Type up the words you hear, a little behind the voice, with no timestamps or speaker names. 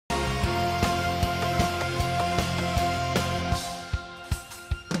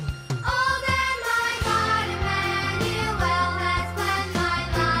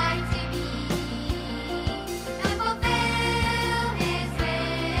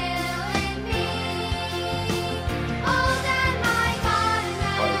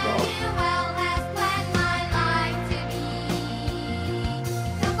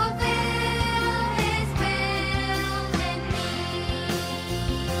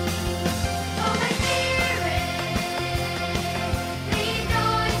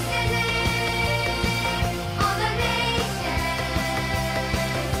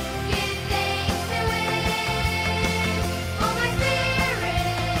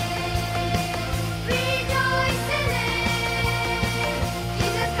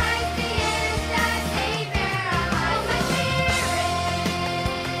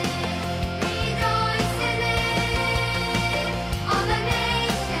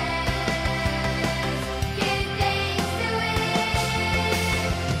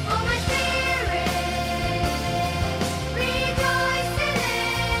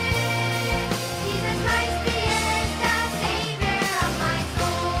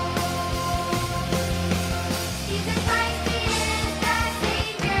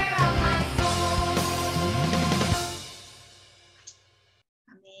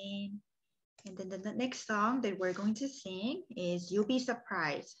next song that we're going to sing is You'll Be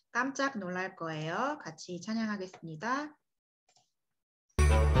Surprised. 깜짝 놀랄 거예요. 같이 찬양하겠습니다.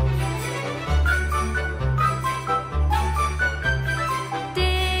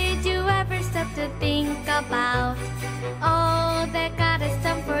 Did you ever stop to think about all that God has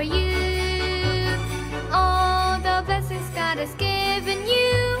done for you? All the blessings God has given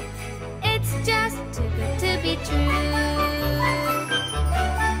you. It's just too good to be true.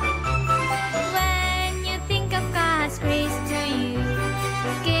 When you think of God's grace to you,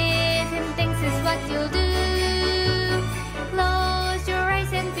 give Him thanks is what you'll do. Close your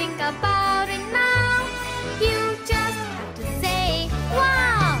eyes and think about it now. You just have to say,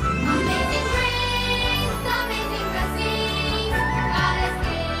 wow! Amazing grace, amazing blessings, God has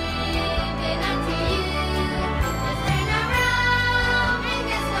given unto you. Just turn around and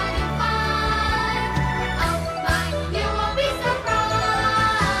guess what you find. Oh my, you won't be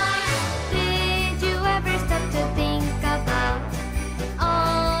surprised. Did you ever stop to think about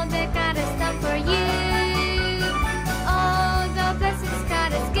all that God has done for you? All the blessings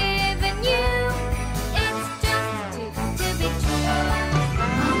God has given you. It's just too good to be true.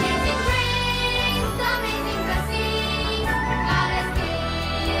 Amazing grace, amazing blessings, God has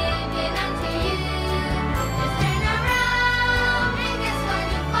given unto you. Just turn around and guess what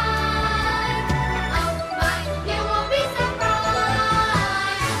you find. Oh my, you won't be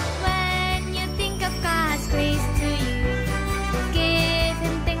surprised. When you think of God's grace to you, give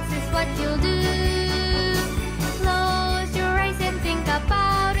Him thanks is what you'll do. Close your eyes and think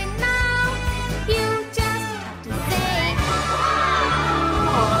about it now. You just have to say,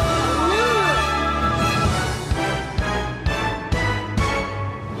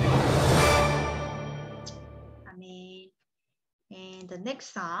 Amen. And the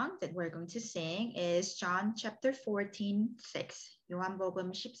next song that we're going to sing is John chapter 14:6.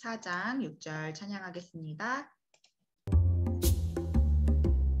 요한복음 14장 6절 찬양하겠습니다.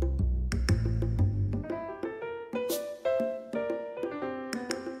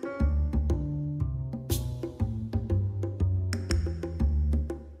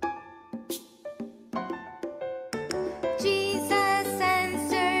 Jesus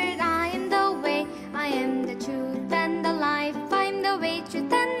answered, I am the way, I am the truth and the life. I'm the way,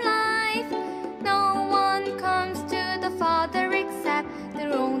 truth, and life. No one comes to the Father except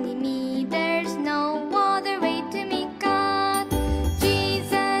through only me. There's no other way to meet God.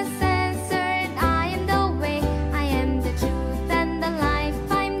 Jesus answered, I am the way, I am the truth and the life.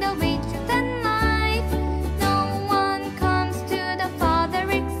 I'm the way, truth, and life. No one comes to the Father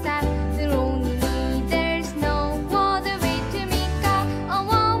except through only me. There's no other way to meet God. Oh,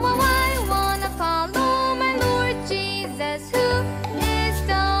 oh, oh, I wanna follow my Lord Jesus, who is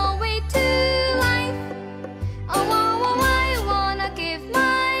the way to life. Oh, oh, oh, I wanna give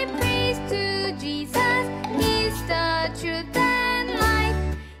my praise to Jesus. He's the truth and life.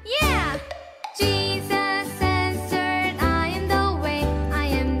 Yeah! Jesus answered, I am the way, I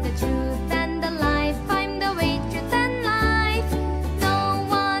am the truth and the life. I'm the way, truth, and life. No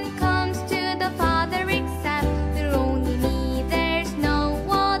one comes to the Father except through only me. There's no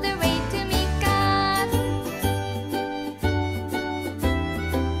other way to meet God.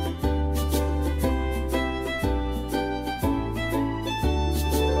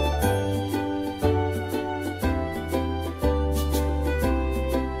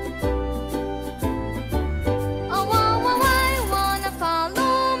 Oh, oh, oh, I wanna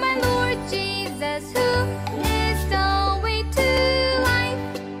follow my Lord Jesus, who is the way to life.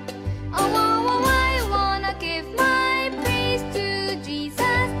 Oh, oh, oh, I wanna give my praise to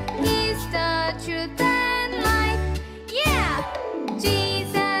Jesus. He's the truth and life. Yeah!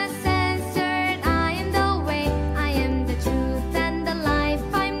 Jesus answered, I am the way, I am the truth and the life.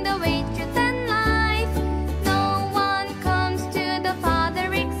 I'm the way, truth, and life. No one comes to the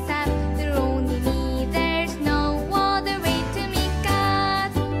Father except through only me. There's no other way to meet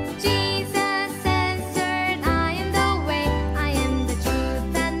God. Jesus answered, I am the way, I am the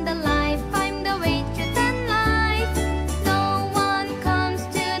truth and the life. I'm the way, truth, and life. No one comes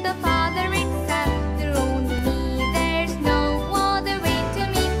to the Father except through only me. There's no other way to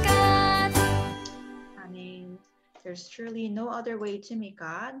meet God. Amen. There's truly no other way to meet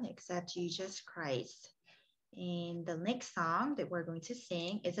God except Jesus Christ. And the next song that we're going to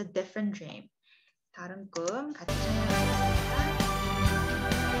sing is A Different Dream. 다른 꿈 같이 찬양하겠습니다.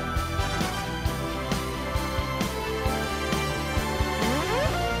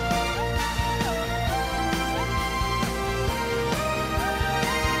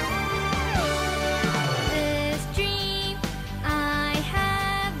 This dream I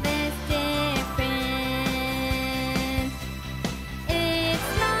have is different. It's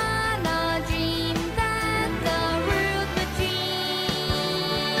not a dream that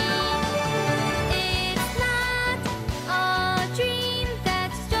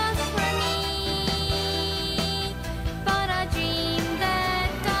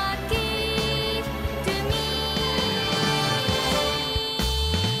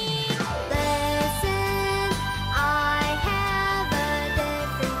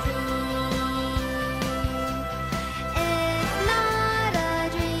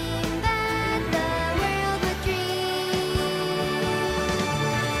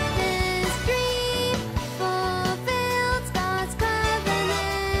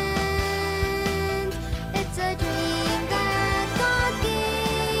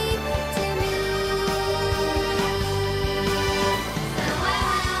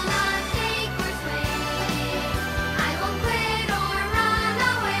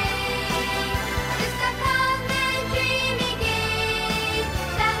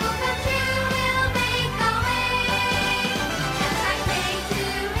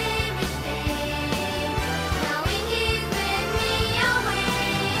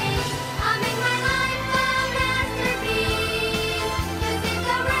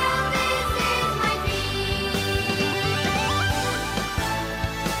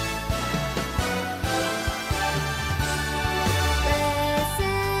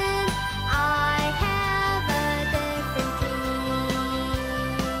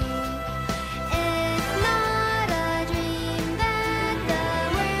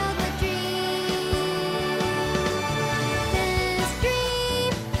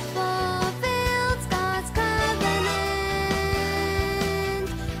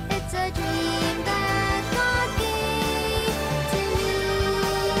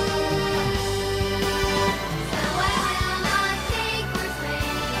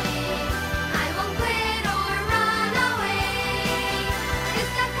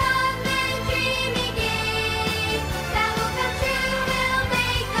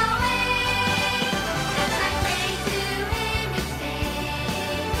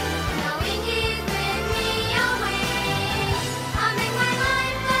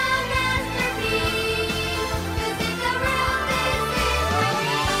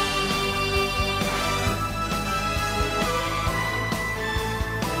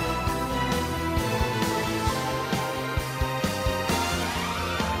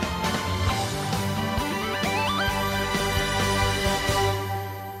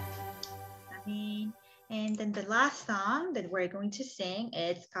then the last song that we're going to sing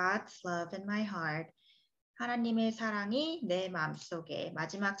is God's Love in My Heart. 하나님의 사랑이 내 마음속에.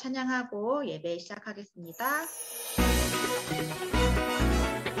 마지막 찬양하고 예배 시작하겠습니다.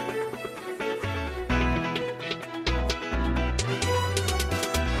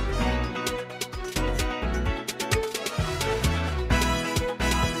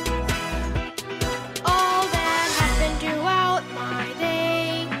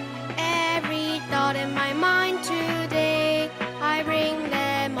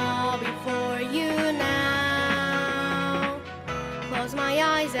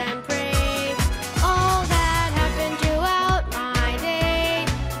 And pray all that happened throughout my day.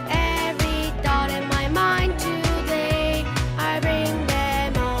 Every thought in my mind today, I bring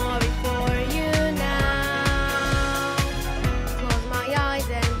them all before you now. Close my eyes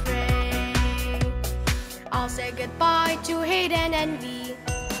and pray. I'll say goodbye to hate and envy.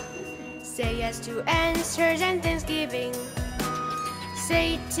 Say yes to answers and thanksgiving.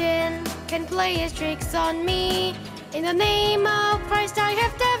 Satan can play his tricks on me. In the name of Christ, I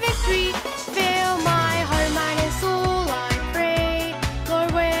have the victory. Fill my heart, mind, and soul, I pray.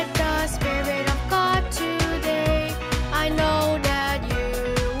 Lord, with the Spirit of God today, I know that you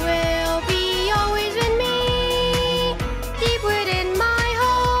will be always with me, deep within my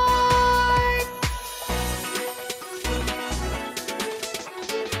heart.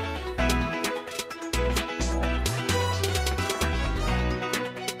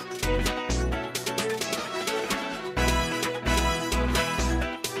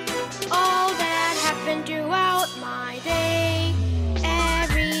 Throughout my day,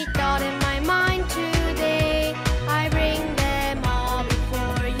 every thought in my mind today, I bring them all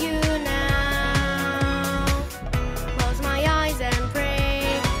before you now. Close my eyes and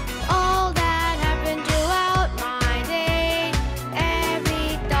pray. All that happened throughout my day,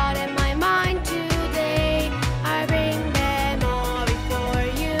 every thought in my mind today, I bring them all before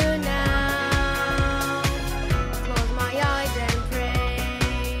you now. Close my eyes and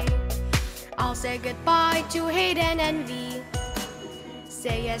pray. I'll say goodbye to hate and envy.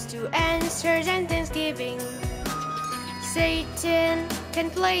 Say yes to answers and thanksgiving. Satan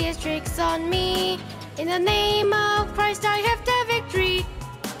can play his tricks on me. In the name of Christ, I have the victory.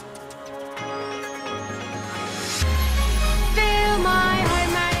 Fill my heart,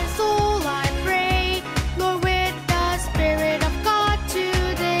 mind, and soul, I pray. Lord, with the Spirit of God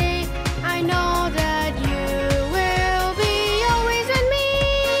today, I know that you will be always with me,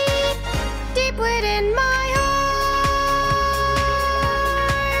 deep within my heart.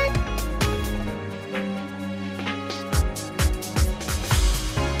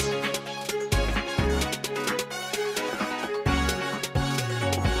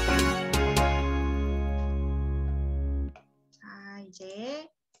 자, 이제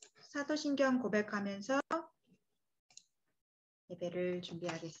사도신경 고백하면서 예배를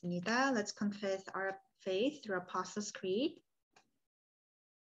준비하겠습니다. Let's confess our faith through Apostles' Creed.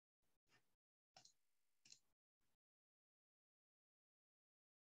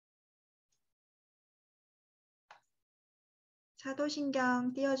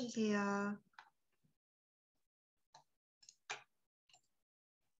 사도신경 띄워주세요.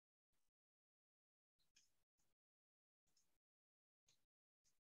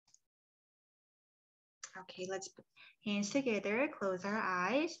 Okay, let's put hands together, close our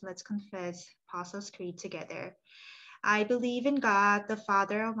eyes. Let's confess Apostles' Creed together. I believe in God, the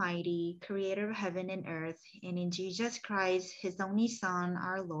Father Almighty, creator of heaven and earth, and in Jesus Christ, his only Son,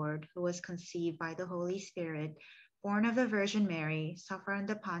 our Lord, who was conceived by the Holy Spirit, born of the Virgin Mary, suffered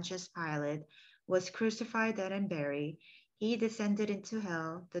under Pontius Pilate, was crucified, dead, and buried. He descended into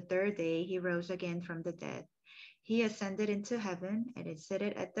hell. The third day he rose again from the dead. He ascended into heaven and is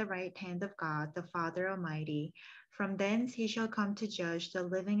seated at the right hand of God, the Father Almighty. From thence he shall come to judge the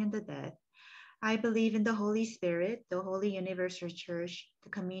living and the dead. I believe in the Holy Spirit, the holy universal church, the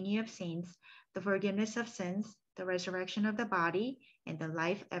communion of saints, the forgiveness of sins, the resurrection of the body, and the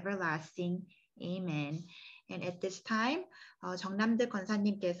life everlasting. Amen. And at this time, 정남득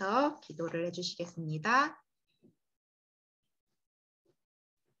권사님께서 기도를 해주시겠습니다.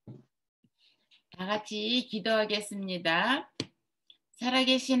 다 같이 기도하겠습니다.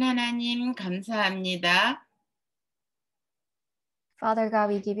 살아계신 하나님 감사합니다. Father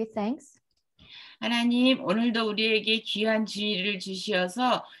God, we give you thanks. 하나님, 오늘도 우리에게 귀한 주의를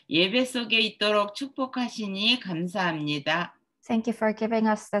주시어서 예배 속에 있도록 축복하시니 감사합니다. Thank you for giving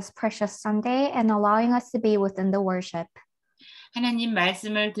us this precious Sunday and allowing us to be within the worship. 하나님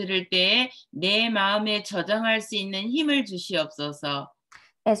말씀을 들을 때 내 마음에 저장할 수 있는 힘을 주시옵소서.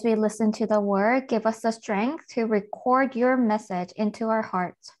 As we listen to the word, give us the strength to record your message into our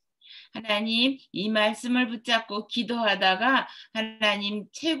hearts. 하나님, 이 말씀을 붙잡고 기도하다가 하나님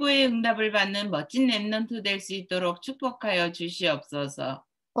최고의 응답을 받는 멋진 렘넌트 될 수 있도록 축복하여 주시옵소서.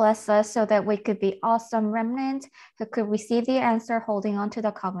 Bless us so that we could be awesome remnant who could receive the answer holding on to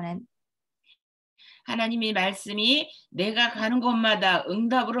the covenant. 하나님의 말씀이 내가 가는 곳마다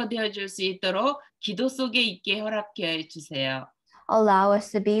응답으로 되어줄 수 있도록 기도 속에 있게 허락해 주세요. Allow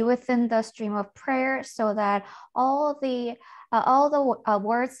us to be within the stream of prayer so that all the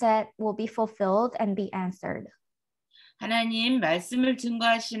words that will be fulfilled and be answered. 하나님 말씀을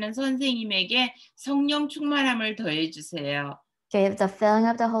증거하시는 선생님에게 성령 충만함을 더해 주세요. Give the filling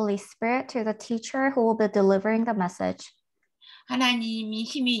of the Holy Spirit to the teacher who will be delivering the message. 하나님이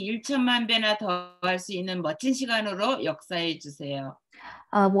힘이 1천만 배나 더할 수 있는 멋진 시간으로 역사해 주세요.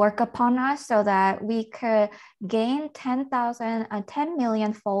 Work upon us so that we could gain 10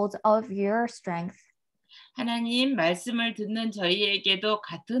 million folds of your strength. 하나님 말씀을 듣는 저희에게도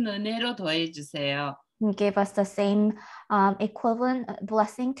같은 은혜로 더해 주세요. Give us the same equivalent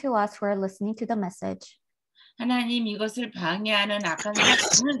blessing to us who are listening to the message. 하나님 이것을 방해하는 악한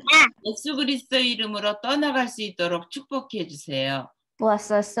사람은 예수 그리스도 이름으로 떠나갈 수 있도록 축복해 주세요.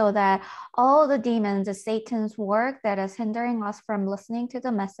 Bless us so that all the demons, Satan's work that is hindering us from listening to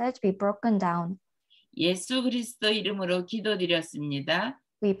the message be broken down. 예수 그리스도 이름으로 기도드렸습니다.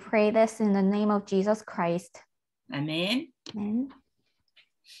 We pray this in the name of Jesus Christ. 아멘. Amen.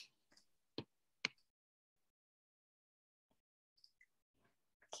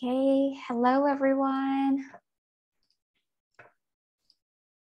 Okay, hello everyone.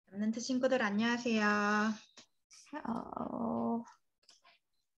 렘넌트 친구들 안녕하세요. So,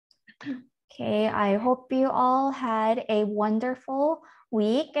 okay, I hope you all had a wonderful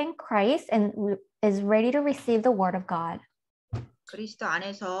week in Christ and is ready to receive the word of God. 그리스도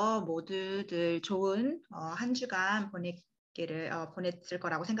안에서 모두들 좋은 한 주간 보냈을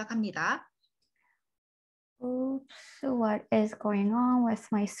거라고 생각합니다. Oops, what is going on with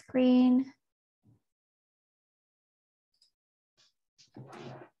my screen?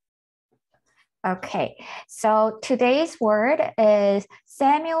 Okay, so today's word is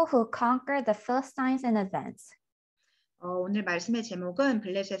Samuel who conquered the Philistines in advance. 오늘 말씀의 제목은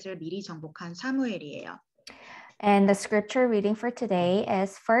블레셋을 미리 정복한 사무엘이에요. And the scripture reading for today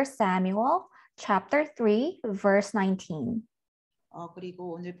is 1 Samuel chapter 3, verse 19.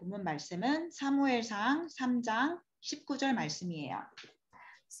 그리고 오늘 본문 말씀은 사무엘상 3장 19절 말씀이에요.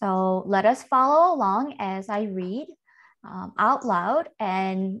 So let us follow along as I read out loud,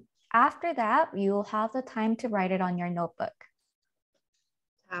 and after that, you will have the time to write it on your notebook.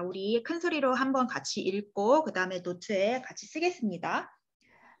 자, 우리 큰 소리로 한번 같이 읽고 그 다음에 노트에 같이 쓰겠습니다.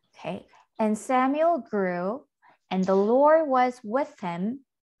 Okay. And Samuel grew, and the Lord was with him,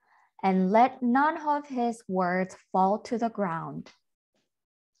 and let none of his words fall to the ground.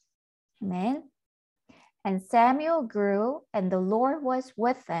 Amen. And Samuel grew, and the Lord was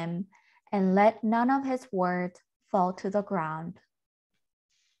with him, and let none of his words fall to the ground.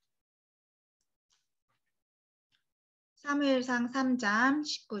 사무엘상 3장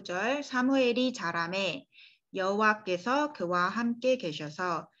 19절 사무엘이 자라매 여호와께서 그와 함께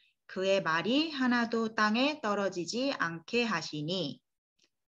계셔서 그의 말이 하나도 땅에 떨어지지 않게 하시니.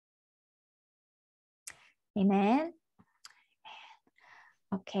 Amen.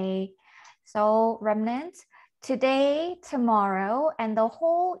 Okay, so remnants, today, tomorrow, and the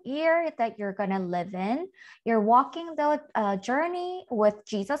whole year that you're going to live in, you're walking the journey with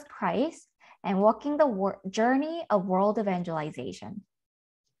Jesus Christ and walking the journey of world evangelization.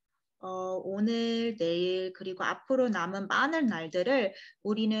 오늘, 내일, 그리고 앞으로 남은 많은 날들을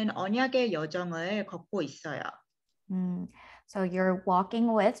우리는 언약의 여정을 걷고 있어요. So you're walking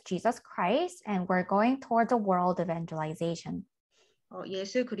with Jesus Christ and we're going toward the world evangelization.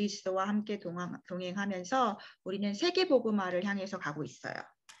 예수 그리스도와 함께 동행하면서 우리는 세계 복음화를 향해서 가고 있어요.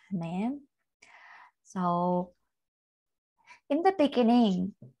 Amen. So in the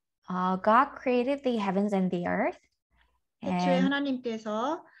beginning, God created the heavens and the earth. 태초에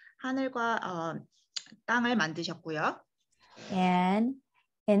하나님께서 하늘과 땅을 만드셨고요. And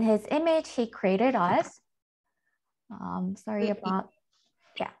in his image, he created us.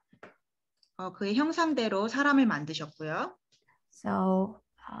 그의 형상대로 사람을 만드셨고요. So,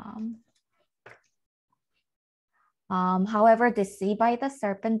 however, deceived by the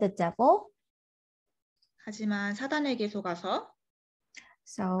serpent, the devil. 하지만 사단에게 속아서.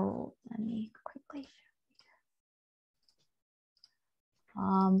 So let me quickly.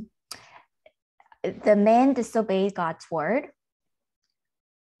 The man disobeyed God's word.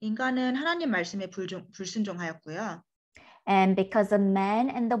 인간은 하나님 말씀에 불순종하였고요. And because the man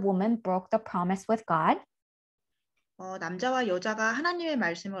and the woman broke the promise with God. 남자와 여자가 하나님의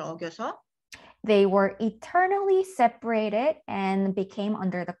말씀을 어겨서 they were eternally separated and became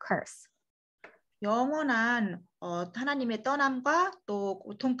under the curse. 영원한 하나님의 떠남과 또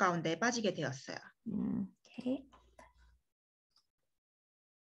고통 가운데 빠지게 되었어요. Okay.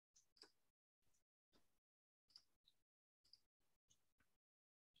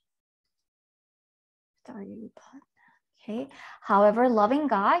 Okay. However, loving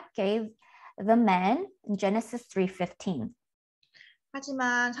God gave the man in Genesis 3:15.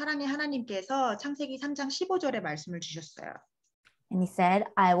 하지만 사랑의 하나님께서 창세기 3장 15절에 말씀을 주셨어요. And he said,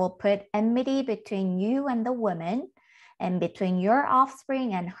 I will put enmity between you and the woman, and between your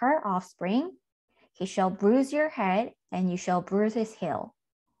offspring and her offspring. He shall bruise your head, and you shall bruise his heel.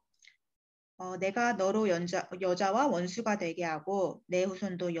 내가 너로 여자와 원수가 되게 하고 내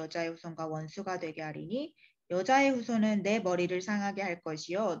후손도 여자의 후손과 원수가 되게 하리니 여자의 후손은 내 머리를 상하게 할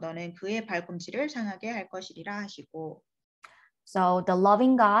것이요 너는 그의 발꿈치를 상하게 할 것이리라 하시고. So the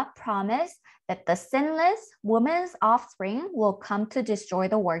loving God promised that the sinless woman's offspring will come to destroy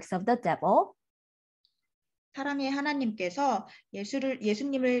the works of the devil. 사랑의 하나님께서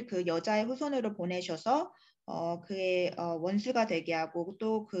예수님을 그 여자의 후손으로 보내셔서 그의 원수가 되게 하고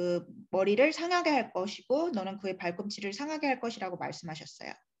또 그 머리를 상하게 할 것이고 너는 그의 발꿈치를 상하게 할 것이라고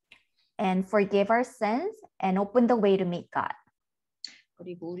말씀하셨어요. And forgive our sins and open the way to meet God.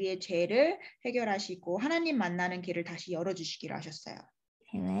 그리고 우리의 죄를 해결하시고 하나님 만나는 길을 다시 열어주시기로 하셨어요.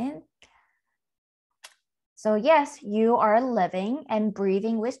 Amen. So yes, you are living and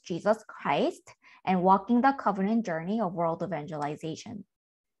breathing with Jesus Christ and walking the covenant journey of world evangelization.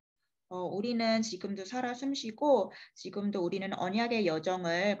 우리는 지금도 살아 숨쉬고 지금도 우리는 언약의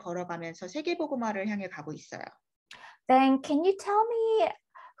여정을 걸어가면서 세계복음화를 향해 가고 있어요. Then can you tell me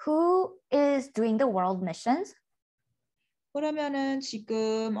who is doing the world missions? 그러면은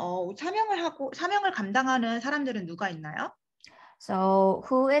지금 사명을 감당하는 사람들은 누가 있나요? So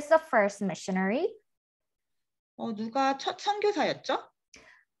who is the first missionary? 누가 첫 선교사였죠?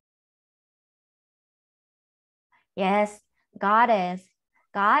 Yes, God is.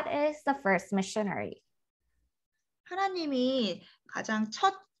 God is the first missionary. 하나님이 가장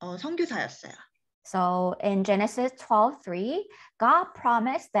첫 선교사였어요. So in Genesis 12:3, God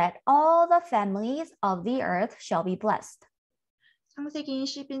promised that all the families of the earth shall be blessed. 창세기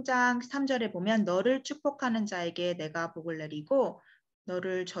 12장 3절에 보면 너를 축복하는 자에게 내가 복을 내리고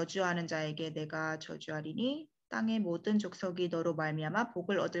너를 저주하는 자에게 내가 저주하리니 땅의 모든 족속이 너로 말미암아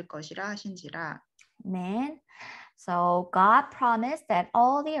복을 얻을 것이라 하신지라. Amen. So God promised that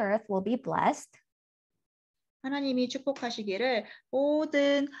all the earth will be blessed. 하나님이 축복하시기를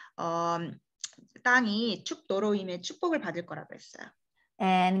모든 땅이 너로 인해 축복을 받을 거라고 했어요.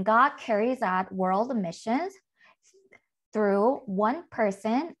 And God carries out world missions through one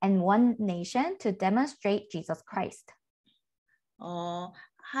person and one nation to demonstrate Jesus Christ.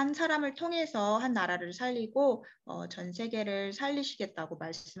 한 사람을 통해서 한 나라를 살리고 전 세계를 살리시겠다고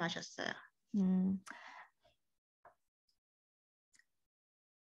말씀하셨어요.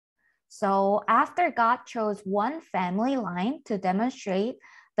 So after God chose one family line to demonstrate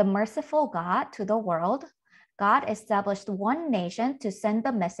the merciful God to the world, God established one nation to send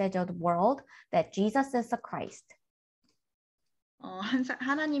the message of the world that Jesus is the Christ.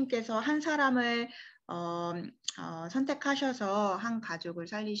 하나님께서 한 사람을 선택하셔서 한 가족을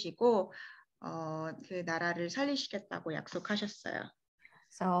살리시고 그 나라를 살리시겠다고 약속하셨어요.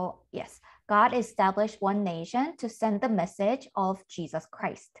 So yes, God established one nation to send the message of Jesus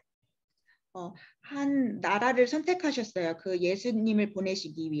Christ. 한 나라를 선택하셨어요. 그 예수님을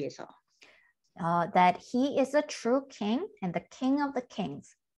보내시기 위해서. That he is a true king and the king of the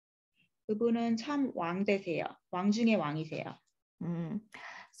kings. 그분은 참 왕되세요. 왕 중의 왕이세요.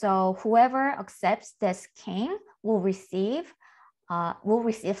 So whoever accepts this king will receive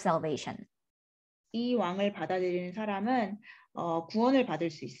salvation. 이 왕을 받아들이는 사람은 구원을 받을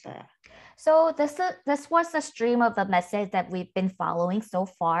수 있어요. So this was the stream of the message that we've been following so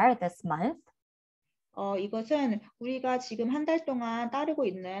far this month. 이것은 우리가 지금 한 달 동안 따르고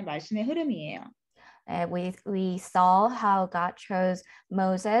있는 말씀의 흐름이에요. We saw how God chose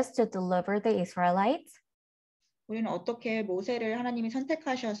Moses to deliver the Israelites. 우리는 어떻게 모세를 하나님이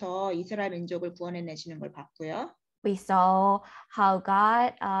선택하셔서 이스라엘 민족을 구원해내시는 걸 봤고요. We saw how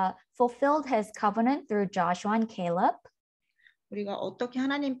God fulfilled his covenant through Joshua and Caleb. 우리가 어떻게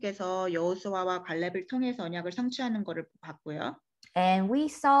하나님께서 여호수아와 갈렙을 통해서 언약을 성취하는 것을 봤고요. And we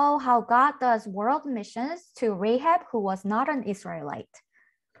saw how God does world missions to Rahab, who was not an Israelite.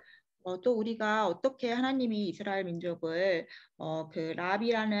 또 우리가 어떻게 하나님이 이스라엘 민족을 그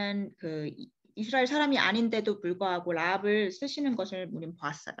라합이라는 그 이스라엘 사람이 아닌데도 불구하고 라합을 쓰시는 것을 우리는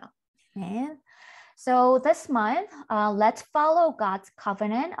보았어요. And So this month, let's follow God's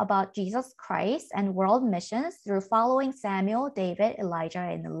covenant about Jesus Christ and world missions through following Samuel, David, Elijah,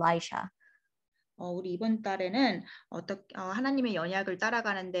 and Elisha. 우리 이번 달에는 하나님의 언약을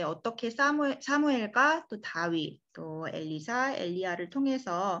따라가는데 어떻게 사무엘과 또 다윗, 또 엘리사, 엘리야를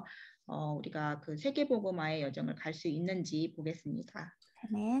통해서 우리가 그 세계복음화의 여정을 갈 수 있는지 보겠습니다.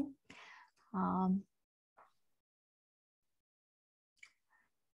 Amen.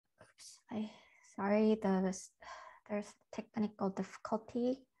 Sorry, there's technical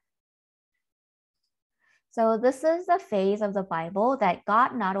difficulty. So this is the phase of the Bible that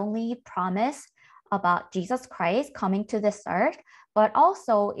God not only promised about Jesus Christ coming to this earth, but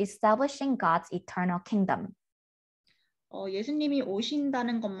also establishing God's eternal kingdom. 예수님이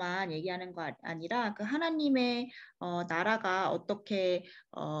오신다는 것만 얘기하는 거 아니라 그 하나님의 나라가 어떻게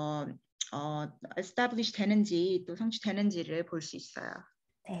establish 되는지 또 성취되는지를 볼 수 있어요.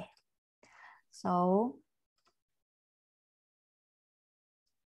 네.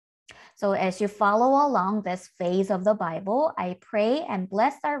 So as you follow along this phase of the Bible, I pray and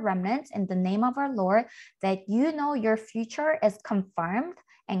bless our remnants in the name of our Lord that you know your future is confirmed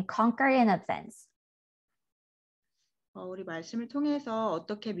and conquer in advance. 우리 말씀을 통해서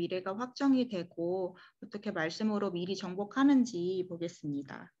어떻게 미래가 확정이 되고 어떻게 말씀으로 미리 정복하는지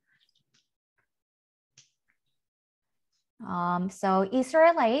보겠습니다. So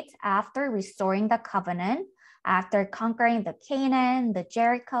Israelites, after restoring the covenant, after conquering the Canaan, the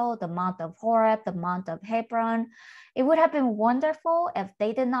Jericho, the Mount of Horeb, the Mount of Hebron, it would have been wonderful if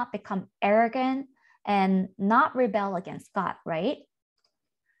they did not become arrogant and not rebel against God, right?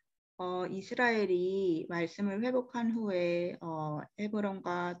 이스라엘이 말씀을 회복한 후에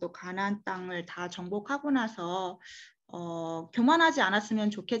헤브론과 또 가나안 땅을 다 정복하고 나서 교만하지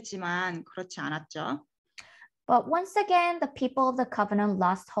않았으면 좋겠지만 그렇지 않았죠. But once again, the people of the covenant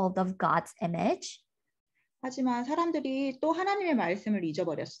lost hold of God's image. 하지만 사람들이 또 하나님의 말씀을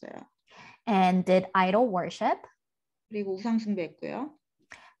잊어버렸어요. And did idol worship. 그리고 우상 숭배했고요.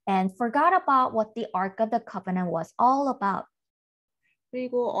 And forgot about what the Ark of the Covenant was all about.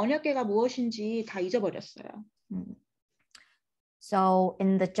 그리고 언약궤가 무엇인지 다 잊어버렸어요. So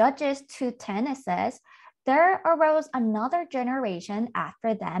in the Judges 2:10 it says, there arose another generation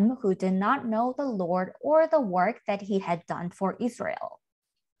after them who did not know the Lord or the work that he had done for Israel.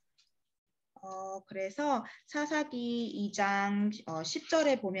 그래서 사사기 2장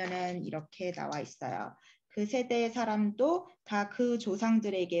 10절에 보면은 이렇게 나와 있어요. 그 세대의 사람도 다 그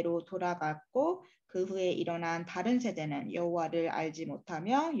조상들에게로 돌아갔고 그 후에 일어난 다른 세대는 여호와를 알지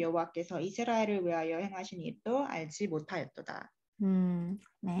못하며 여호와께서 이스라엘을 위하여 행하신 일도 알지 못하였도다.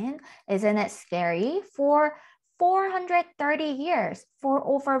 Man, isn't it scary? For 430 years, for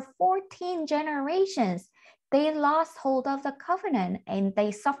over 14 generations, they lost hold of the covenant and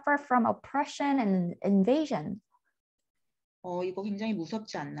they suffer from oppression and invasion. 이거 굉장히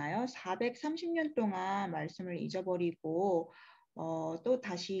무섭지 않나요? 430년 동안 말씀을 잊어버리고 또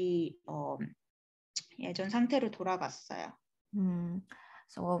다시 예전 상태로 돌아갔어요.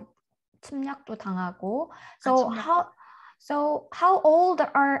 So 침략도 당하고. So how old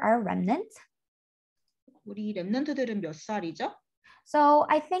are our remnants? 우리 렘넌트들은 몇 살이죠? So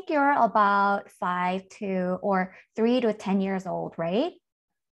I think you're about 5 to or 3 to 10 years old, right?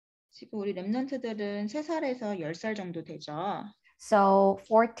 지금 우리 렘넌트들은 3살에서 10살 정도 되죠. So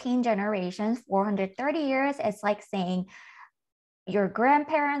 14 generations, 430 years, it's like saying your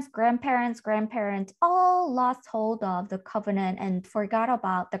grandparents all lost hold of the covenant and forgot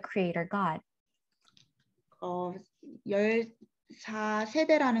about the creator God.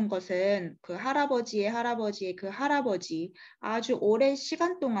 14세대라는 것은 그 할아버지의 할아버지의 그 할아버지 아주 오랜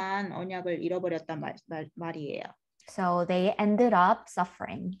시간 동안 언약을 잃어버렸단 말이에요. So they ended up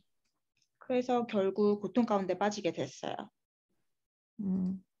suffering. 그래서 결국 고통 가운데 빠지게 됐어요.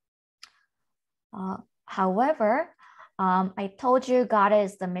 However, I told you God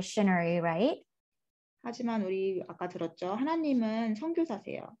is the missionary, right? 하지만 우리 아까 들었죠? 하나님은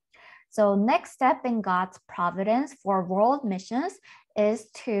선교사세요. So next step in God's providence for world missions is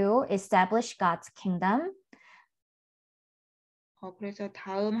to establish God's kingdom. 그래서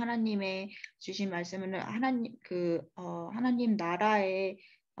다음 하나님의 주신 말씀은 하나님 나라를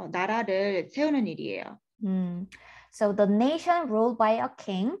세우는 일이에요. So the nation ruled by a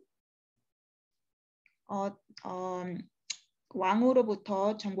king.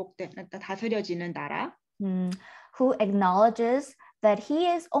 왕으로부터 다스려지는 나라. Who acknowledges that he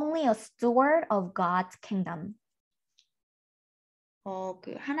is only a steward of God's kingdom.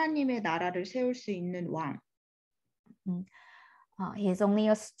 그 하나님의 나라를 세울 수 있는 왕. He is only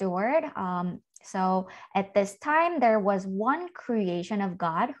a steward. So at this time, there was one creation of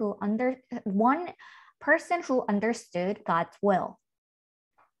God one person who understood God's will.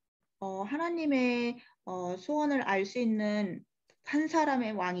 하나님의 소원을 알 수 있는 한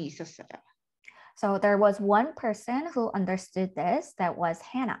사람의 왕이 있었어요. So there was one person who understood this, that was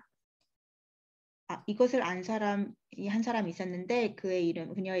Hannah. 이것을 한 사람이 있었는데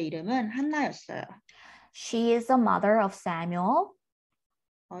그녀의 이름은 한나였어요. She is the mother of Samuel.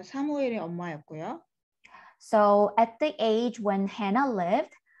 사무엘의 엄마였고요. So at the age when Hannah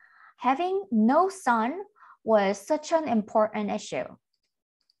lived, having no son was such an important issue.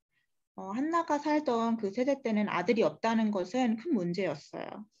 한나가 살던 그 세대 때는 아들이 없다는 것은 큰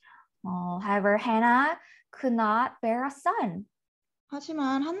문제였어요. However, Hannah could not bear a son.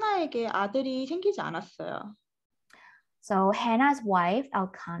 하지만 한나에게 아들이 생기지 않았어요. So Hannah's wife,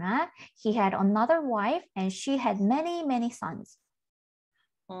 Elkanah, he had another wife and she had many, many sons.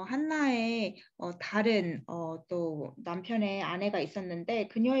 한나의 다른 또 남편의 아내가 있었는데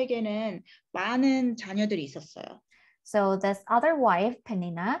그녀에게는 많은 자녀들이 있었어요. So this other wife,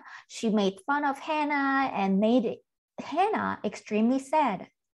 Peninnah, she made fun of Hannah and made Hannah extremely sad.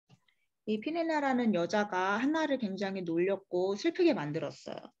 이 피네나라는 여자가 한나를 굉장히 놀렸고 슬프게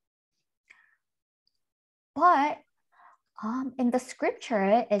만들었어요. But in the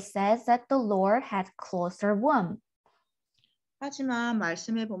scripture, it says that the Lord had closed her womb. 하지만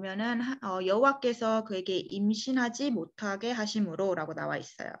말씀에 보면은 여호와께서 그에게 임신하지 못하게 하심으로라고 나와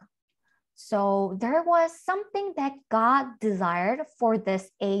있어요. So there was something that God desired for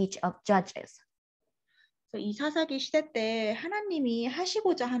this age of judges. 이 사사기 시대 때 하나님이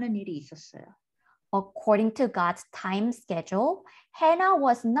하시고자 하는 일이 있었어요. According to God's time schedule, Hannah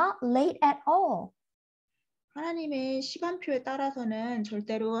was not late at all. 하나님의 시간표에 따라서는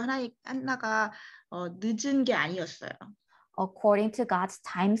절대로 한나가 늦은 게 아니었어요. According to God's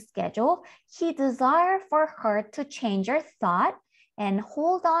time schedule, He desired for her to change her thought and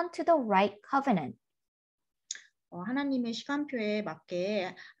hold on to the right covenant. 하나님의 시간표에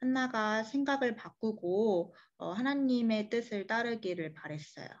맞게 한나가 생각을 바꾸고 하나님의 뜻을 따르기를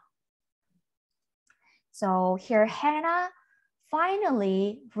바랬어요. So here Hannah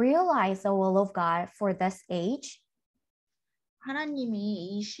finally realized the will of God for this age.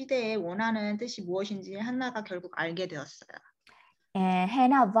 하나님이 이 시대에 원하는 뜻이 무엇인지 한나가 결국 알게 되었어요. And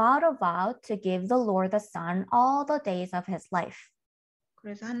Hannah vowed a vow to give the Lord a son all the days of his life.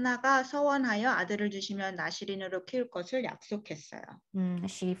 그래서 한나가 서원하여 아들을 주시면 나시린으로 키울 것을 약속했어요.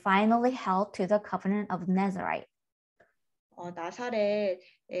 She finally held to the covenant of Nazarite. 나사렛의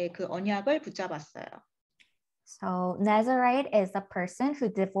그 언약을 붙잡았어요. So Nazarite is a person who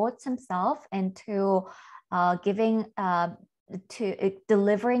devotes himself into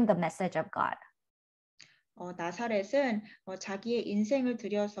delivering the message of God. 나사렛은 자기의 인생을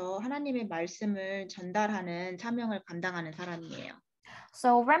들여서 하나님의 말씀을 전달하는 사명을 감당하는 사람이에요.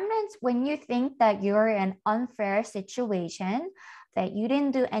 So remnants, when you think that you're in an unfair situation, that you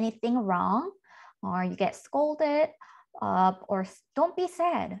didn't do anything wrong, or you get scolded, or don't be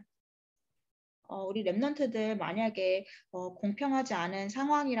sad. 우리 렘넌트들 만약에 공평하지 않은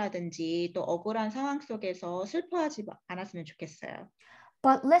상황이라든지 또 억울한 상황 속에서 슬퍼하지 않았으면 좋겠어요.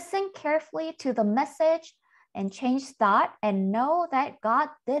 But listen carefully to the message and change thought and know that God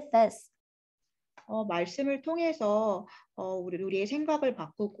did this. 말씀을 통해서 우리의 생각을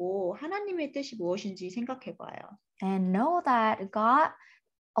바꾸고 하나님의 뜻이 무엇인지 생각해 봐요. And know that God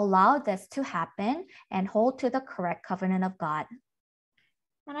allowed this to happen and hold to the correct covenant of God.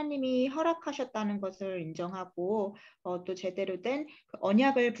 하나님이 허락하셨다는 것을 인정하고 또 제대로 된 그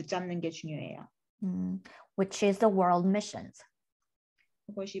언약을 붙잡는 게 중요해요. Which is the world missions.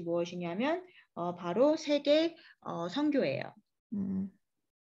 그것이 무엇이냐면 바로 세계 선교예요.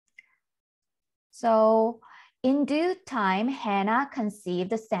 So in due time, Hannah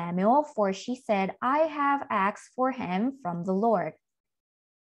conceived Samuel, for she said, I have asked for him from the Lord.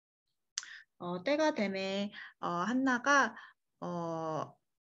 때가 되매 한나가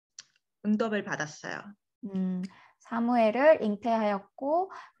응답을 받았어요. 사무엘을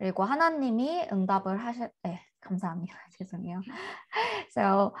잉태하였고 그리고 하나님이 응답을 감사합니다. 죄송해요.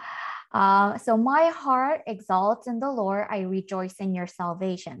 So my heart exalts in the Lord. I rejoice in your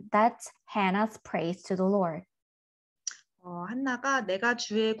salvation. That's Hannah's praise to the Lord. 한나가 내가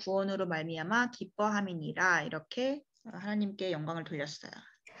주의 구원으로 말미암아 기뻐함이니라 이렇게 하나님께 영광을 돌렸어요.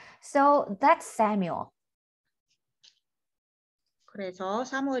 So that's Samuel. 그래서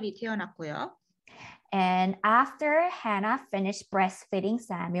사무엘이 태어났고요. And after Hannah finished breastfeeding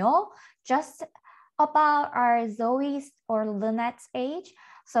Samuel, just about our Zoe's or Lynette's age,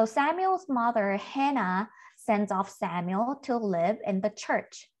 so Samuel's mother, Hannah, sends off Samuel to live in the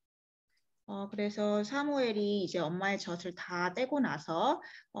church. 그래서 사무엘이 이제 엄마의 젖을 다 떼고 나서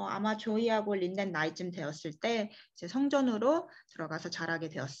아마 조이하고 린넨 나이쯤 되었을 때 이제 성전으로 들어가서 자라게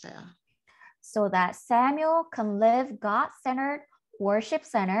되었어요. So that Samuel can live God-centered,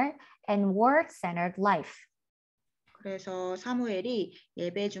 worship-centered, and word-centered life. 그래서 사무엘이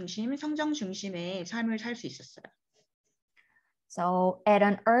예배 중심, 성정 중심의 삶을 살 수 있었어요. So at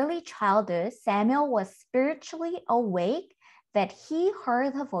an early childhood, Samuel was spiritually awake that he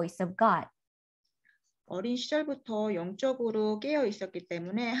heard the voice of God. 어린 시절부터 영적으로 깨어 있었기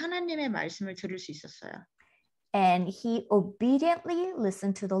때문에 하나님의 말씀을 들을 수 있었어요. And he obediently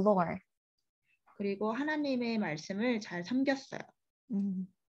listened to the Lord. 그리고 하나님의 말씀을 잘 섬겼어요.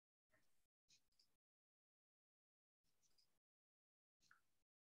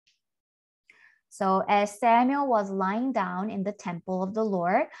 So as Samuel was lying down in the temple of the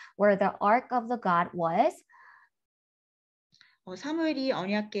Lord, where the ark of the God was, 사무엘이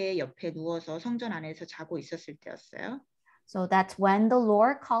언약궤 옆에 누워서 성전 안에서 자고 있었을 때였어요. so that's when the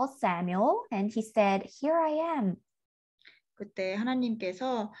Lord called Samuel and he said, "Here I am." 그때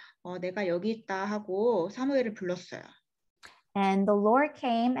하나님께서 내가 여기 있다 하고 사무엘을 불렀어요. And the Lord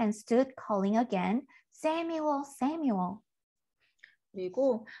came and stood calling again, "Samuel, Samuel."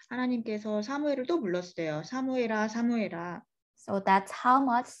 그리고 하나님께서 사무엘을 또 불렀어요. 사무엘아, 사무엘아. So that's how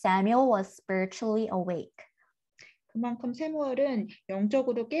much Samuel was spiritually awake. 그만큼 사무엘은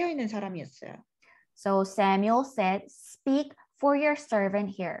영적으로 깨어 있는 사람이었어요. So Samuel said, "Speak, for your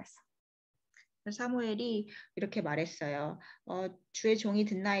servant hears." 사무엘이 이렇게 말했어요. 주의 종이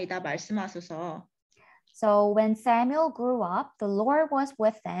듣나이다 말씀하소서. So when Samuel grew up, the Lord was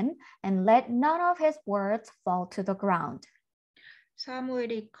with him and let none of his words fall to the ground.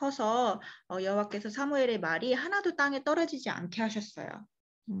 사무엘이 커서 여호와께서 사무엘의 말이 하나도 땅에 떨어지지 않게 하셨어요.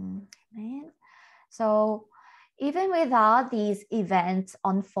 Amen. So even without these events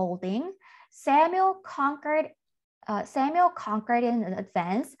unfolding, Samuel conquered in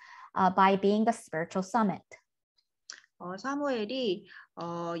advance by being the spiritual summit. 사무엘이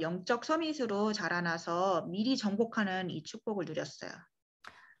영적 서밋으로 자라나서 미리 정복하는 이 축복을 누렸어요.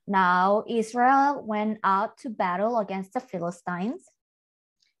 Now Israel went out to battle against the Philistines.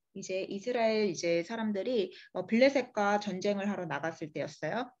 이제 이스라엘 사람들이 블레셋과 전쟁을 하러 나갔을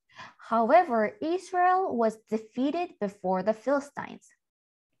때였어요. However, Israel was defeated before the Philistines.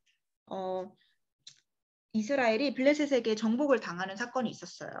 이스라엘이 블레셋에게 정복을 당하는 사건이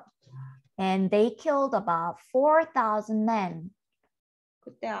있었어요. And they killed about 4,000 men.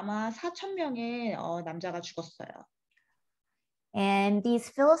 그때 아마 4,000명의 남자가 죽었어요. And these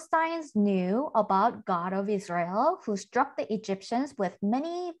Philistines knew about God of Israel, who struck the Egyptians with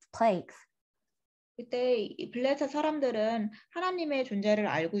many plagues. 그때 블레셋 사람들은 하나님의 존재를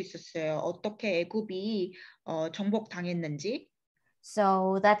알고 있었어요. 어떻게 애굽이 정복당했는지.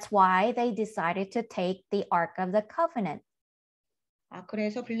 So that's why they decided to take the Ark of the Covenant.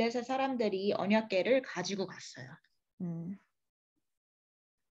 그래서 블레셋 사람들이 언약궤를 가지고 갔어요.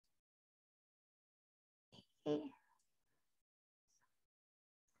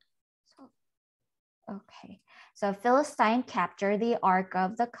 So Philistine captured the Ark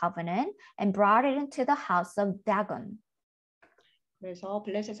of the Covenant and brought it into the house of Dagon. 그래서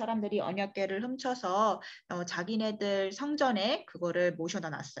블레셋 사람들이 언약궤를 훔쳐서 자기네들 성전에 그거를 모셔다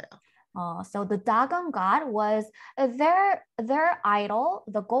놨어요. So the Dagon god was their idol,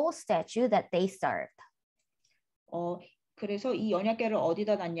 the gold statue that they served. 그래서 이 언약궤를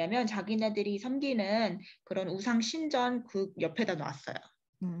어디다 놨냐면 자기네들이 섬기는 그런 우상 신전 그 옆에다 놨어요.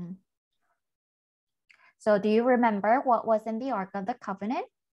 So do you remember what was in the Ark of the Covenant?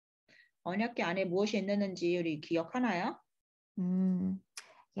 언약궤 안에 무엇이 있는지 우리 기억하나요?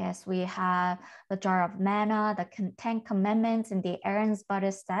 Yes, we have the jar of manna, the 10 commandments, and the Aaron's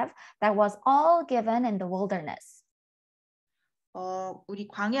budded staff that was all given in the wilderness. 우리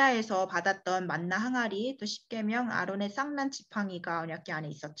광야에서 받았던 만나 항아리, 또 십계명, 아론의 쌍난 지팡이가 언약궤 안에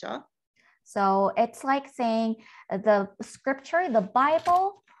있었죠. So it's like saying the scripture, the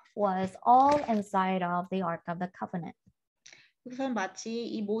Bible, was all inside of the Ark of the Covenant. 우선 마치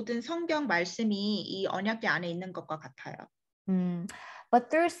이 모든 성경 말씀이 이 언약궤 안에 있는 것과 같아요. But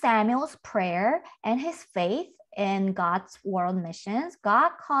through Samuel's prayer and his faith in God's world missions,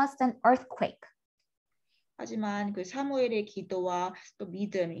 God caused an earthquake. 하지만 그 사무엘의 기도와 또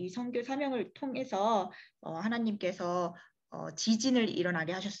믿음, 이 선교 사명을 통해서 하나님께서 지진을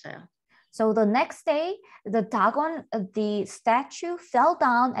일어나게 하셨어요. So the next day, the statue fell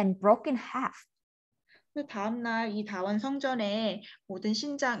down and broke in half. 그 다음 날 이 다원 성전에 모든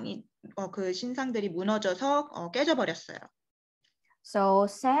그 신상들이 무너져서 깨져 버렸어요. So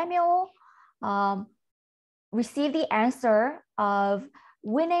Samuel receive the answer of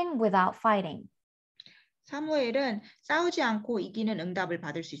winning without fighting. 사무엘은 싸우지 않고 이기는 응답을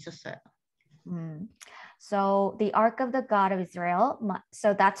받을 수 있었어요. So the ark of the God of Israel,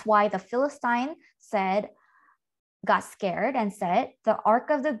 so that's why the Philistine got scared and said, the ark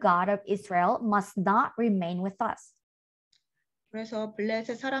of the God of Israel must not remain with us. 그래서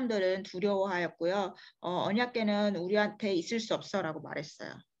블레셋 사람들은 두려워하였고요. 언약궤는 우리한테 있을 수 없어라고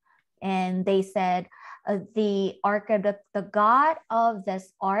말했어요. And they said, the ark of the God of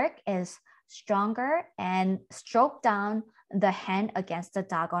this ark is stronger and struck down the hand against the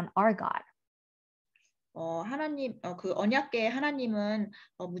Dagon, our God. 하나님, 그 언약궤 하나님은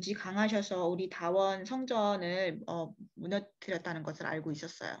무지 강하셔서 우리 다원 성전을 무너뜨렸다는 것을 알고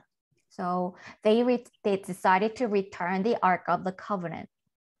있었어요. So they decided to return the ark of the covenant.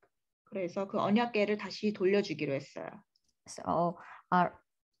 그래서 그 언약궤를 다시 돌려주기로 했어요.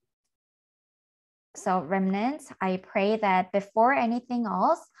 So remnants, I pray that before anything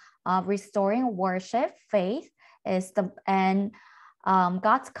else, restoring worship, faith is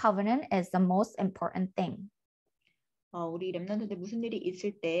God's covenant is the most important thing. 우리 렘넌트들 무슨 일이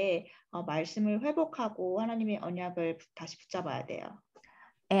있을 때 말씀을 회복하고 하나님의 언약을 다시 붙잡아야 돼요.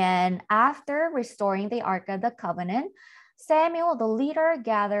 And after restoring the Ark of the Covenant, Samuel, the leader,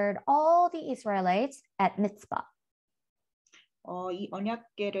 gathered all the Israelites at Mizpah. 이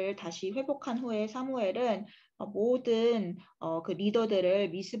언약궤를 다시 회복한 후에 사무엘은 모든 그 리더들을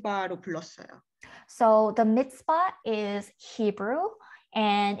미스바로 불렀어요. So the Mizpah is Hebrew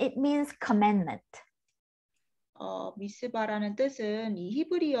and it means commandment. 미스바라는 뜻은 이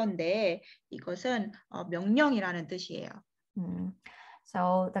히브리어인데 이것은 명령이라는 뜻이에요.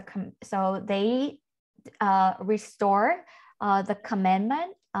 So they restore the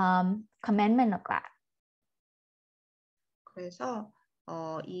commandment of God. 그래서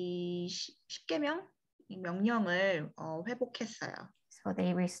이 십계명 이 명령을 회복했어요. So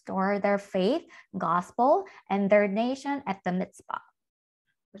they restore their faith, gospel, and their nation at the Mizpah.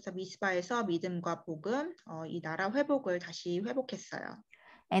 그래서 미스바에서 믿음과 복음, 이 나라 회복을 다시 회복했어요.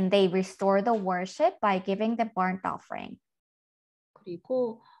 And they restore the worship by giving the burnt offering.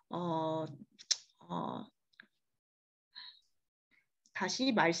 그리고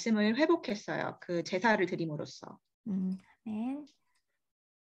다시 말씀을 회복했어요. 그 제사를 드림으로써. Amen.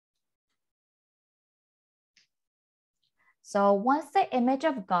 So once the image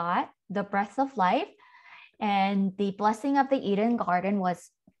of God, the breath of life, and the blessing of the Eden garden was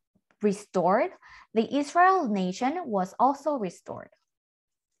restored, the Israel nation was also restored.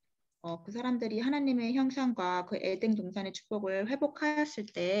 그 사람들이 하나님의 형상과 그 에덴 동산의 축복을 회복하였을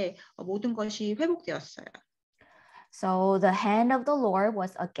때 모든 것이 회복되었어요. So the hand of the Lord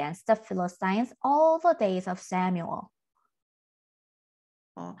was against the Philistines all the days of Samuel.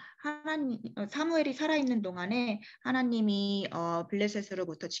 사무엘이 살아있는 동안에 하나님이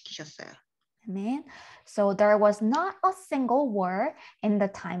블레셋으로부터 지키셨어요. Amen. So there was not a single war in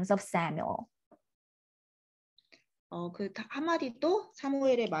the times of Samuel. 그 한마디도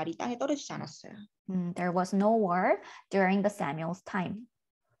사무엘의 말이 땅에 떨어지지 않았어요. There was no war during the Samuel's time.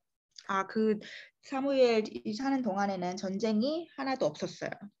 그 사무엘이 사는 동안에는 전쟁이 하나도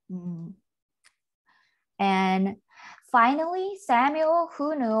없었어요. And finally, Samuel,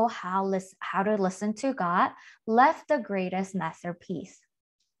 who knew how to listen to God, left the greatest masterpiece.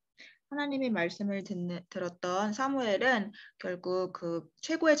 하나님의 말씀을 들었던 사무엘은 결국 그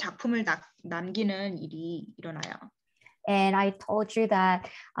최고의 작품을 남기는 일이 일어나요. And I told you that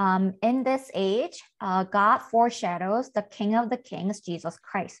in this age, God foreshadows the King of the Kings, Jesus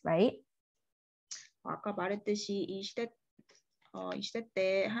Christ, right? 아까 말했듯이 이 시대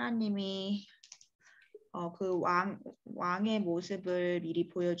때 하나님이 그 왕의 모습을 미리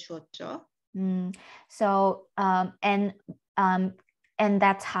보여주었죠. So and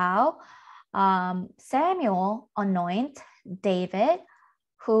that's how Samuel anointed David,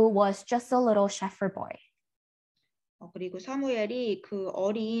 who was just a little shepherd boy. 그리고 사무엘이 그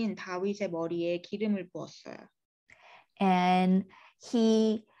어린 다윗의 머리에 기름을 부었어요. And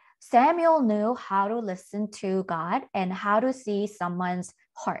Samuel knew how to listen to God and how to see someone's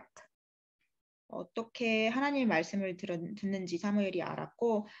heart. 어떻게 하나님의 말씀을 듣는지 사무엘이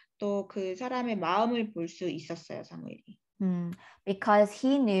알았고 또 그 사람의 마음을 볼 수 있었어요, 사무엘이. Because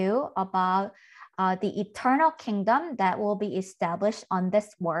he knew about the eternal kingdom that will be established on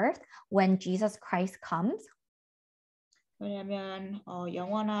this earth when Jesus Christ comes. 왜냐하면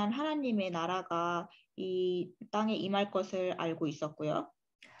영원한 하나님의 나라가 이 땅에 임할 것을 알고 있었고요.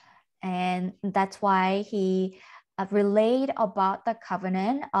 And that's why he relayed about the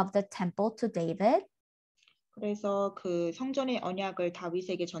covenant of the temple to David. 그래서 그 성전의 언약을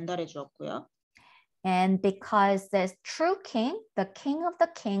다윗에게 전달해 주었고요. And because this true king, the king of the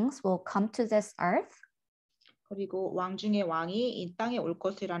kings, will come to this earth, 그리고 왕 중의 왕이 이 땅에 올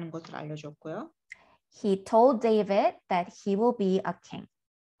것이라는 것을 알려줬고요. he told David that he will be a king.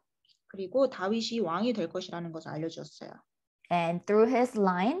 그리고 다윗이 왕이 될 것이라는 것을 알려주었어요. And through his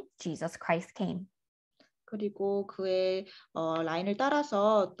line, Jesus Christ came. 그리고 그의 라인을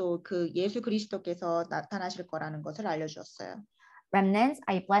따라서 또 그 예수 그리스도께서 나타나실 거라는 것을 알려주었어요. Remnants,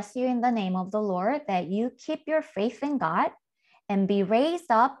 I bless you in the name of the Lord that you keep your faith in God and be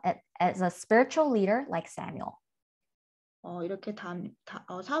raised up as a spiritual leader like Samuel. 이렇게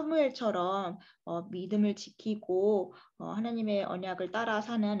사무엘처럼 믿음을 지키고 하나님의 언약을 따라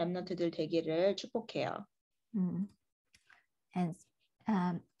사는 렘넌트들 되기를 축복해요. And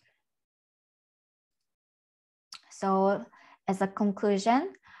so as a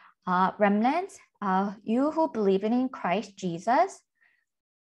conclusion, remnants, you who believe in Christ Jesus,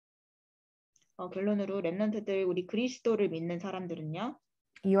 결론으로 렘넌트들 우리 그리스도를 믿는 사람들은요.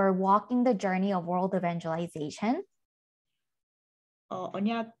 you are walking the journey of world evangelization.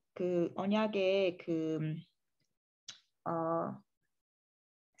 언약의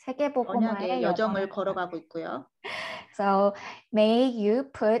세계복음화의 여정을 걸어가고 있고요. So may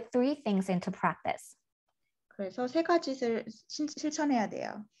you put three things into practice. 그래서 세 가지를 실천해야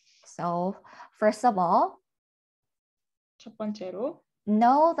돼요. So first of all, 첫 번째로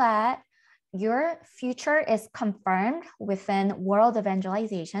know that your future is confirmed within world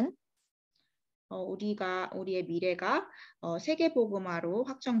evangelization. 우리의 미래가 세계 복음화로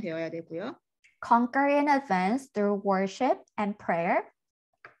확정되어야 되고요. Conquer in advance through worship and prayer.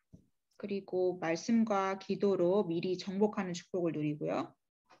 그리고 말씀과 기도로 미리 정복하는 축복을 누리고요.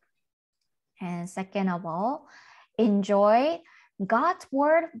 And second of all, enjoy God's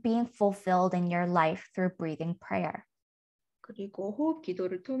word being fulfilled in your life through breathing prayer. 그리고 호흡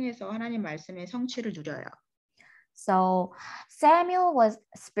기도를 통해서 하나님 말씀의 성취를 누려요. So Samuel was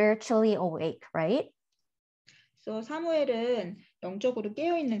spiritually awake, right? So 사무엘은 영적으로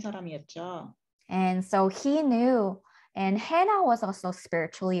깨어 있는 사람이었죠. And so he knew, and Hannah was also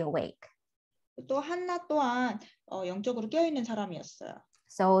spiritually awake. 또 한나 또한 영적으로 깨어 있는 사람이었어요.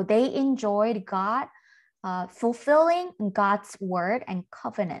 So they enjoyed God fulfilling God's word and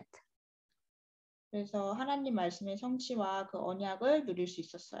covenant. 그래서 하나님 말씀의 성취와 그 언약을 누릴 수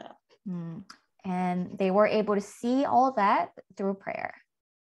있었어요. And they were able to see all that through prayer.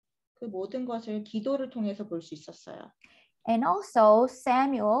 그 모든 것을 기도를 통해서 볼 수 있었어요. And also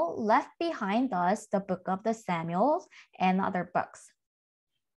Samuel left behind us the book of the Samuels and other books.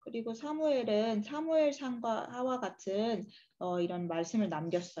 그리고 사무엘은 사무엘상과 같은 이런 말씀을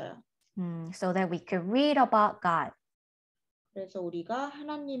남겼어요. So that we could read about God. 그래서 우리가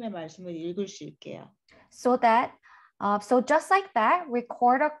하나님의 말씀을 읽을 수 있게요. So that, so just like that,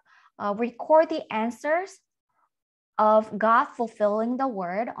 record the answers of God fulfilling the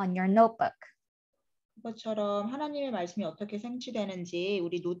word on your notebook. 그것처럼 하나님의 말씀이 어떻게 성취되는지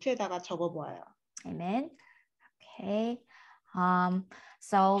우리 노트에다가 적어보아요. Amen. Okay.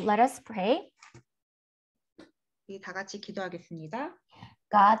 So let us pray. 우리 다 같이 기도하겠습니다.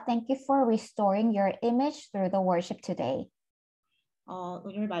 God, thank you for restoring your image through the worship today.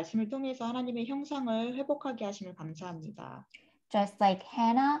 오늘 말씀을 통해서 하나님의 형상을 회복하게 하심을 감사합니다. Just like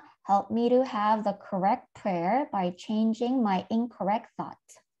Hannah, help me to have the correct prayer by changing my incorrect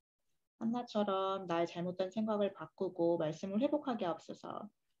thoughts. 한나처럼 나의 잘못된 생각을 바꾸고 말씀을 회복하게 하옵소서.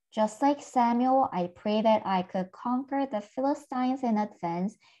 Just like Samuel, I pray that I could conquer the Philistines in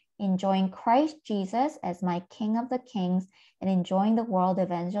advance, enjoying Christ Jesus as my King of the Kings and enjoying the world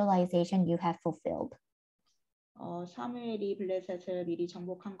evangelization you have fulfilled. 사무엘이 블레셋을 미리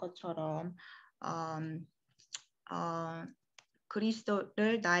정복한 것처럼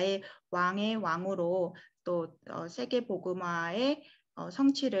그리스도를 나의 왕의 왕으로 또 세계 복음화의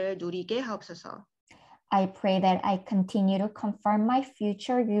성취를 누리게 하옵소서. I pray that I continue to confirm my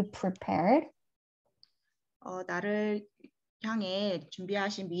future you prepared. 나를 향해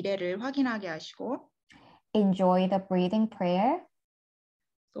준비하신 미래를 확인하게 하시고 Enjoy the breathing prayer.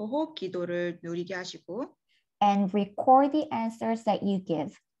 또 호흡 기도를 누리게 하시고 and record the answers that you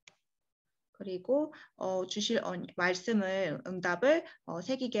give. 그리고 주실 말씀을 응답을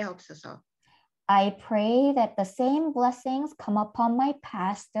새기게 하옵소서. I pray that the same blessings come upon my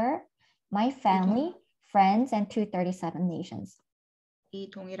pastor, my family, friends, and 237 nations. 이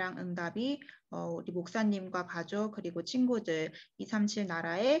동일한 응답이 우리 목사님과 가족 그리고 친구들 237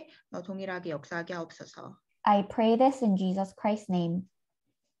 나라에 동일하게 역사하게 하옵소서. I pray this in Jesus Christ's name.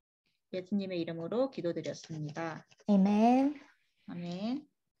 예수님의 이름으로 기도드렸습니다. Amen. 아멘.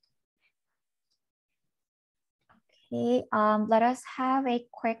 Okay, let us have a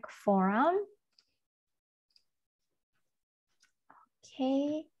quick forum.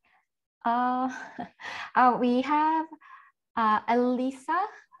 Okay. We have Elisa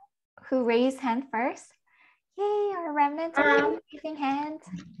who raised hand first. Yay, our remnant raising hand.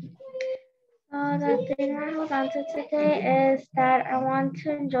 The thing I hold on to today is that I want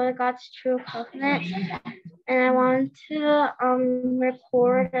to enjoy God's true covenant, and I want to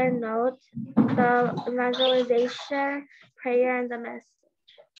record and note the evangelization, prayer, and the message.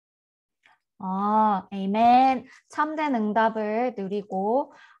 아멘. 참된 응답을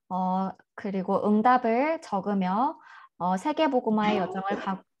누리고 그리고 응답을 적으며 세계복음화의 여정을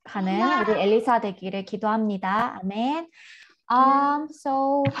가는 우리 엘리사 되기를 기도합니다. 아멘.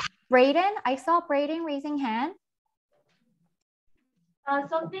 So Brayden, I saw Brayden raising hand.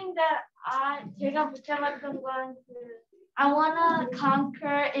 Something that 제가 붙잡았던 건 I wanna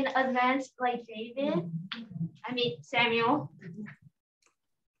conquer in advance like David. I mean Samuel.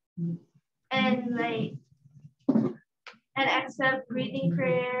 And accept breathing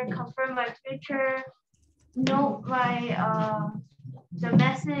prayer, confirm my future, note my the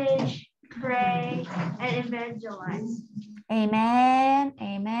message, pray, and evangelize. 아멘,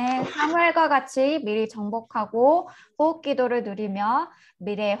 아멘. 사무엘과 같이 미리 정복하고 호흡 기도를 누리며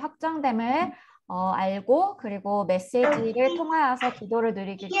미래의 확정됨을 알고 그리고 메시지를 통하여서 기도를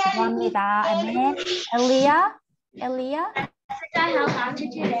누리길 기도합니다. 아멘. 엘리야? I held on to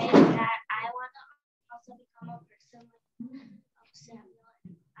today that I want to also become a person like Samuel.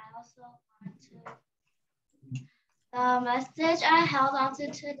 I also want to. The message I held on to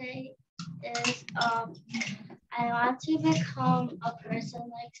today is I want to become a person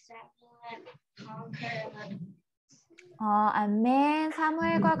like Samuel and conquer. 아멘.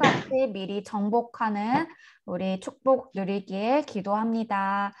 사무엘과 같이 미리 정복하는 우리 축복 누리길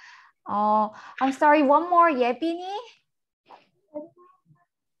기도합니다. I'm sorry, one more. 예빈이?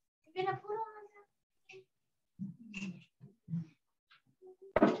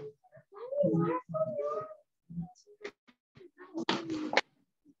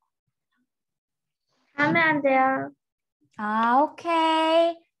 하면 안 돼요.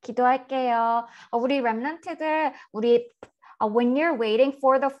 오케이. 기도할게요. 우리 렘넌트들, when you're waiting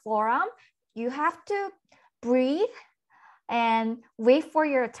for the forum, you have to breathe and wait for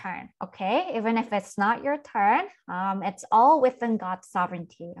your turn, okay? Even if it's not your turn, it's all within God's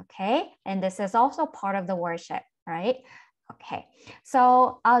sovereignty, okay? And this is also part of the worship, right? Okay,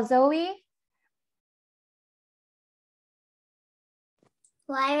 so Zoe?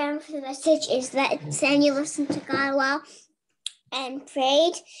 What I remember from the message is that Samuel listened to God well and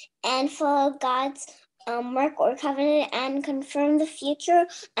prayed and followed God's work or covenant and confirmed the future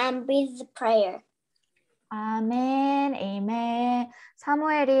and breathed the prayer. 아멘, 아멘.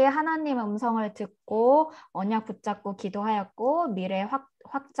 사무엘이 하나님 음성을 듣고 언약 붙잡고 기도하였고 미래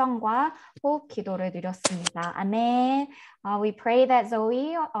확정과 호흡 기도를 누렸습니다. 아멘. We pray that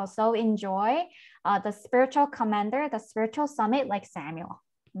Zoe also enjoy the spiritual commander, the spiritual summit like Samuel.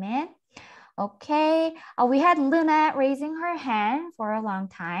 Amen. Okay, we had Lynette raising her hand for a long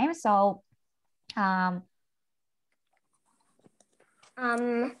time. So,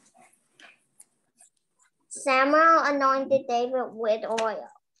 Samuel anointed David with oil.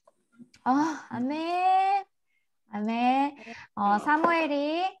 아멘. 아멘.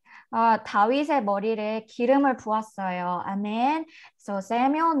 사무엘이 다윗의 머리를 기름을 부었어요. 아멘. So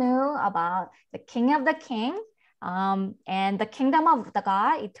Samuel knew about the king of the king and the kingdom of the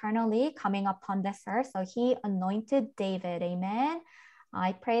God eternally coming upon this earth. So he anointed David. Amen.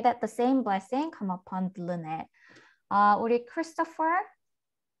 I pray that the same blessing come upon Lynette. 우리 Christopher?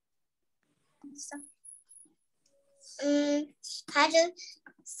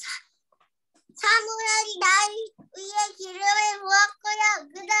 사무엘이 날 위에 기름을 부었고요.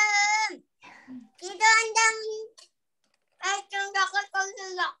 그 다음 기도한 다음 말씀 적을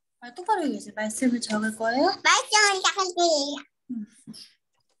거예요. 똑바로 얘기해주세요. 말씀을 적을 거예요? 말씀을 적을 거예요.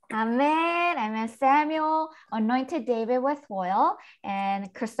 Amen. Amen. Samuel anointed David with oil,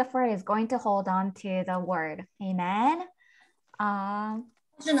 and Christopher is going to hold on to the word. Amen.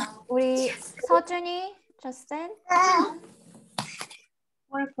 우리 서준이, Justin.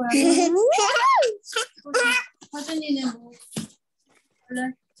 뭐 할 거야? 서준이는 뭐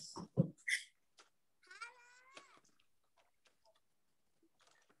원래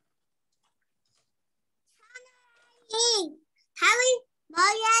다윗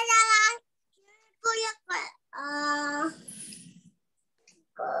머리에다가 뿌릴 거야.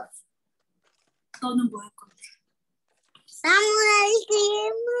 너는 뭐 할 건데? 사무엘이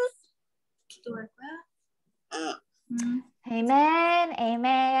기도할 거야? Amen.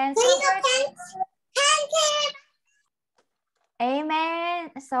 Amen. Amen.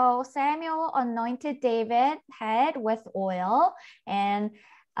 So Samuel anointed David's head with oil, and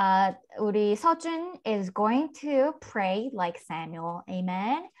우리 서준 is going to pray like Samuel.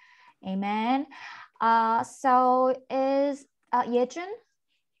 Amen. Amen. So is 예준?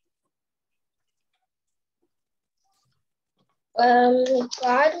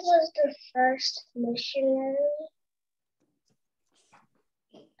 God was the first missionary,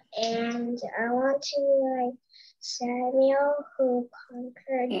 and I want to like Samuel who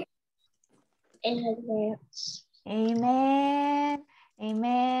conquered in advance. Amen.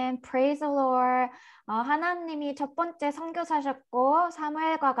 Amen. Praise the Lord. 하나님이 첫 번째 선교사셨고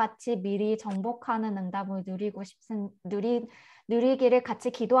사무엘과 같이 미리 정복하는 응답을 누리기를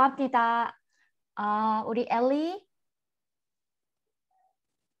같이 기도합니다. 우리 엘리.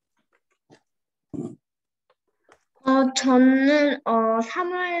 저는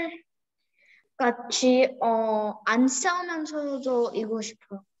사무엘 같이 안 싸우면서도 이기고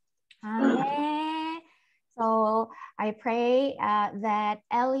싶어요. Amen. So I pray that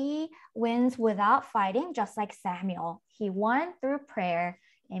Eli wins without fighting, just like Samuel. He won through prayer.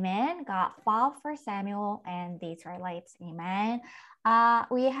 Amen. God fought for Samuel and the Israelites. Amen.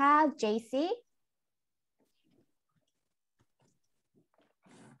 We have JC.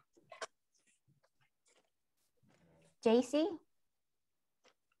 JC.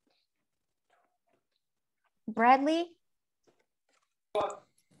 Bradley.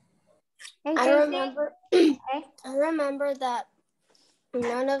 Hey, JC. I remember that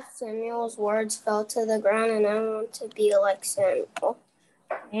none of Samuel's words fell to the ground, and I want to be like Samuel.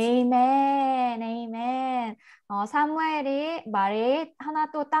 Amen. Amen. 사무엘이 말이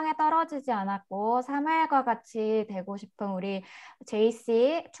하나도 땅에 떨어지지 않았고 사무엘과 같이 되고 싶은 우리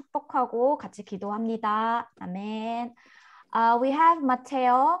제이씨 축복하고 같이 기도합니다. 아멘. We have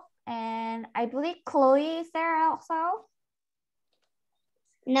Mateo and I believe Chloe is there also.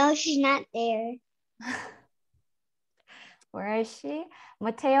 No, she's not there. Where is she?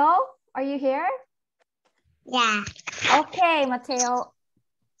 Mateo, are you here? Yeah. Okay, Mateo.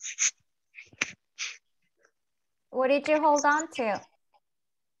 What did you hold on to?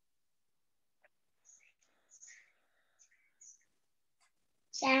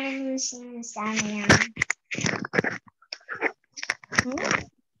 Samuel.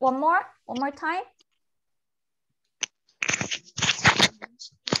 One more time.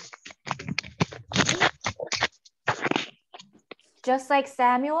 Just like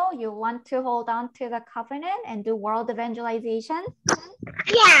Samuel, you want to hold on to the covenant and do world evangelization?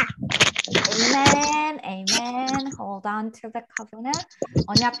 Yeah. Amen. Amen. Hold on to the covenant.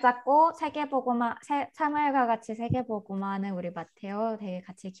 언약 잡고 세계복음화 사무엘과 같이 세계복음화하는 우리 마테오 되게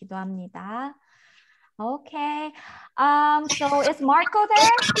같이 기도합니다. Okay. So is Marco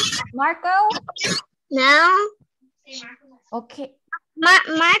there? Marco? No. Okay.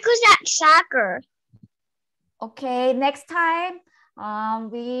 Marco's at soccer. Okay. Next time,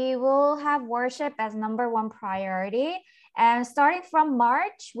 we will have worship as #1 priority. And starting from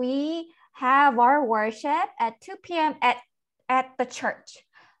March, we have our worship at 2 p.m. at the church.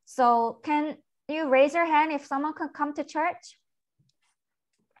 So can you raise your hand if someone could come to church?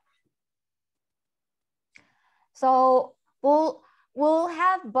 So we'll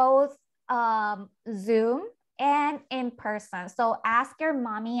have both Zoom and in person. So ask your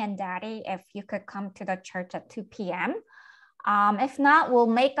mommy and daddy if you could come to the church at 2 p.m. If not, we'll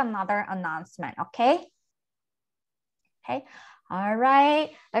make another announcement, okay? Okay, all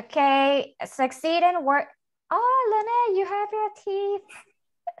right, okay, succeed in work. Oh, Lynette, you have your teeth.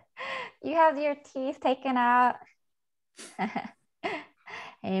 You have your teeth taken out.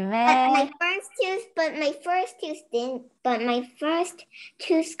 Amen. My first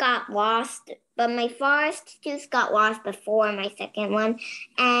tooth got lost. But my first tooth got lost before my second one,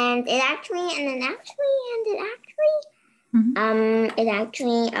 and it actually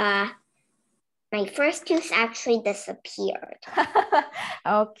my first tooth actually disappeared.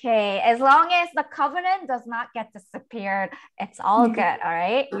 Okay, as long as the covenant does not get disappeared, it's all good, all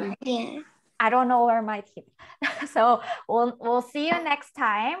right? Yeah. I don't know where my teeth. So we'll see you next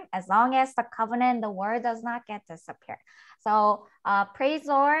time, as long as the covenant, the word does not get disappeared. So praise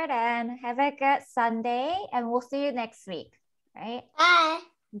Lord and have a good Sunday, and we'll see you next week, right? Bye.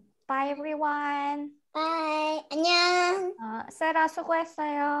 Bye everyone. Bye. 안녕. 세라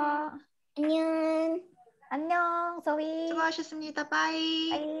수고했어요. 안녕. 안녕, 조이. 수고하셨습니다. 바이.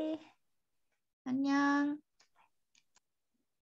 Bye. 안녕.